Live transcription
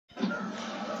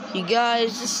You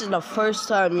guys, this is the first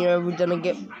time you're ever gonna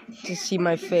get to see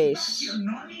my face.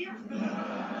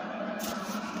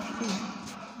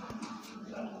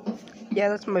 Yeah,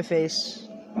 that's my face.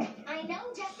 I know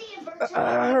Jesse and Bertram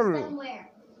are somewhere.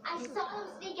 I saw them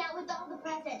sneak out with all the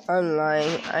presents. I'm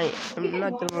lying. I'm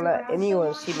not gonna let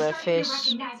anyone see my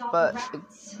face, but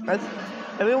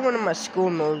everyone in my school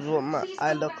knows what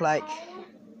I look like.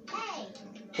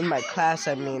 In my class,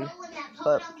 I mean.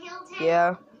 But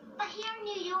yeah. But here in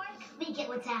New York, we get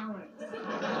what's ours.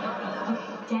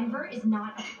 Denver is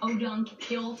not a podunk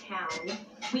hill town.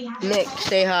 We have Nick,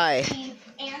 say hi.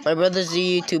 My brother's a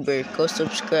YouTuber. Go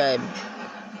subscribe.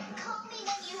 Call me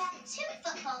when you have 2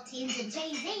 football teams at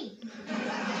Jay-Z.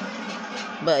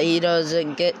 But he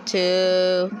doesn't get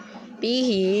to be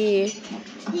here.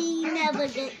 He never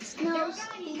gets no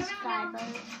subscribers.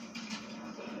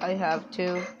 I have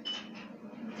to.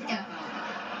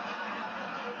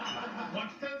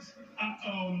 What's this?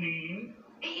 need?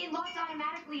 It locks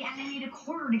automatically, and I need a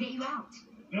quarter to get you out.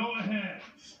 Go ahead,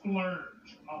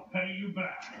 splurge. I'll pay you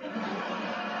back.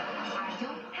 I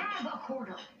don't have a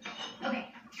quarter. Okay,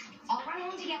 I'll run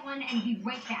home to get one and be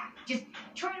right back. Just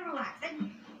try to relax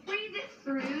and breathe it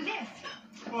through this.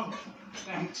 Oh,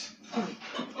 thanks.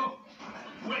 Oh,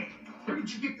 wait, where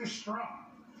did you get this straw?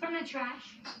 From the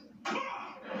trash.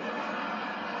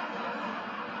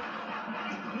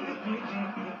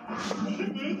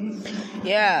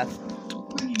 Yeah.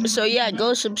 So yeah,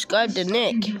 go subscribe to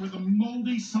Nick. With a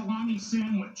moldy salami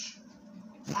sandwich.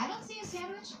 I don't see a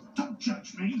sandwich. Don't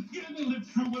judge me. You didn't live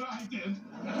through what I did.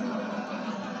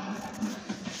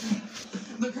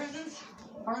 The presents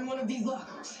are in one of these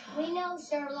lockers. We know,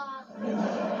 Sherlock.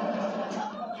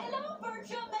 Oh, hello,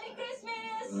 Bertram. Merry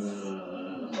Christmas.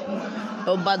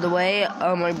 Oh, by the way,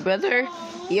 my brother,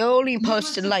 he only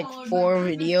posted like 4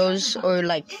 videos or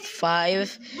like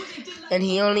 5, and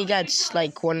he only gets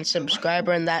like 1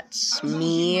 subscriber, and that's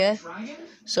me.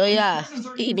 So yeah,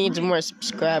 he needs more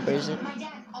subscribers. My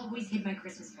dad always hid my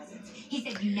Christmas presents. He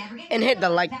said you never get. And hit the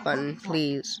like button,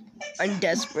 please. I'm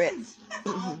desperate.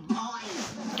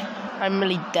 I'm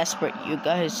really desperate, you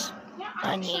guys. Yeah,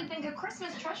 I actually think a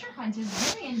Christmas treasure hunt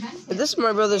is really inventive. This is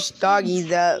my brother's doggy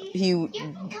that he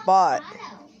bought.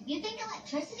 You think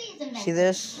electricity is invented? See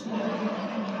this?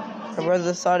 My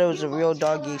brother thought it was a real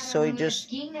doggy, so he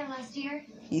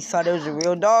thought it was a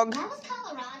real dog. That was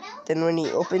Colorado? Then when he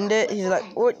opened it, he's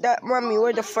like, "What that, mommy?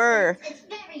 Where's the fur?"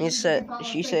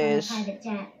 She says,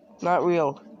 "Not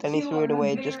real." Then he threw it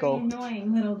away. Just go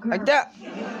like that.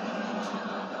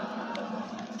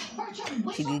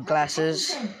 See these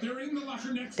glasses?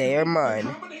 They are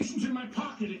mine.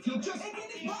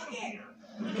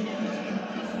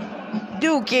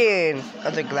 Dukin!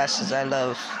 Other glasses I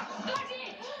love.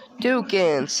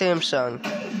 Dukin, Samsung.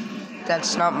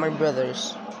 That's not my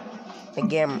brother's.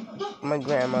 My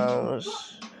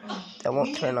grandma's. That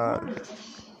won't turn on.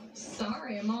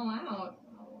 Sorry, I'm all out.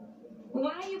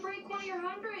 Why don't you break one of your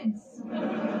hundreds? I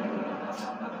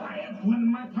have one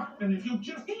in my pocket if you'll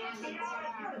just get out the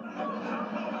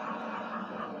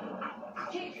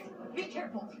Hey, be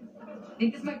careful. I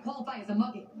think this might qualify as a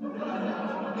mugging.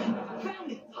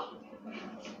 Found it.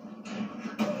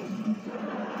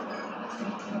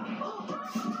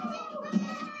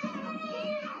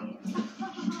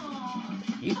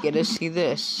 You get to see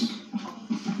this.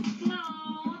 No,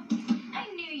 I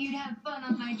knew you'd have fun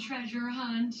on my treasure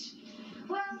hunt.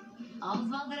 Well, all's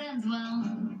well that ends well.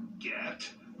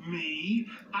 Get me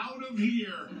out of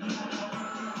here.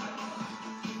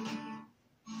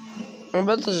 My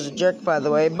brother's a jerk, by the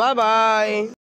way. Bye-bye.